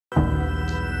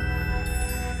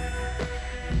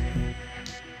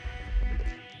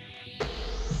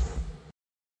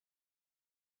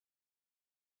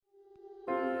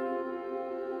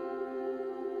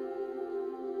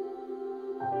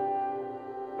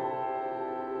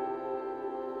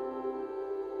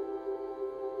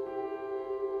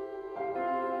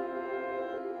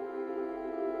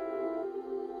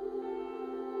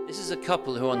This is a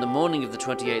couple who on the morning of the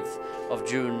 28th of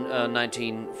June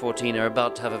 1914 are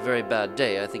about to have a very bad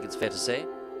day, I think it's fair to say.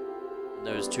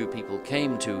 Those two people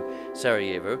came to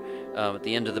Sarajevo at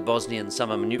the end of the Bosnian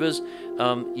summer maneuvers.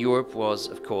 Europe was,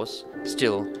 of course,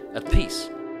 still at peace.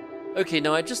 Okay,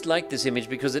 now I just like this image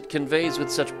because it conveys with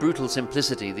such brutal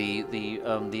simplicity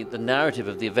the narrative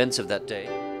of the events of that day.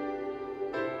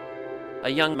 A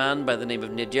young man by the name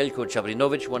of Nedjeljko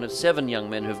Čabrinović, one of 7 young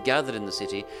men who have gathered in the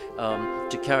city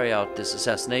to carry out this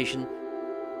assassination.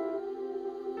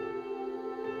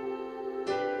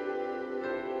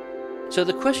 So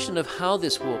the question of how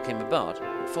this war came about,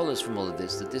 it follows from all of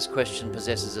this that this question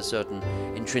possesses a certain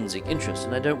intrinsic interest.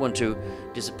 And I don't want to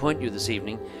disappoint you this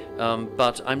evening,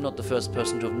 but I'm not the first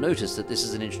person to have noticed that this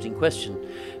is an interesting question.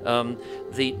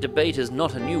 The debate is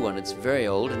not a new one, it's very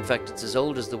old. In fact, it's as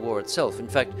old as the war itself. In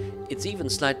fact, it's even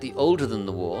slightly older than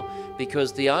the war,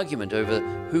 because the argument over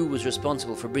who was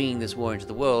responsible for bringing this war into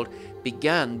the world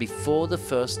began before the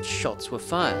first shots were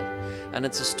fired. And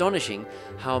it's astonishing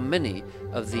how many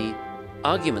of the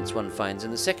arguments one finds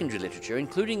in the secondary literature,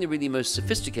 including the really most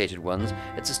sophisticated ones,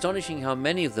 it's astonishing how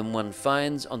many of them one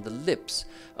finds on the lips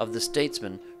of the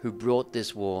statesmen who brought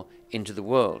this war into the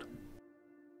world.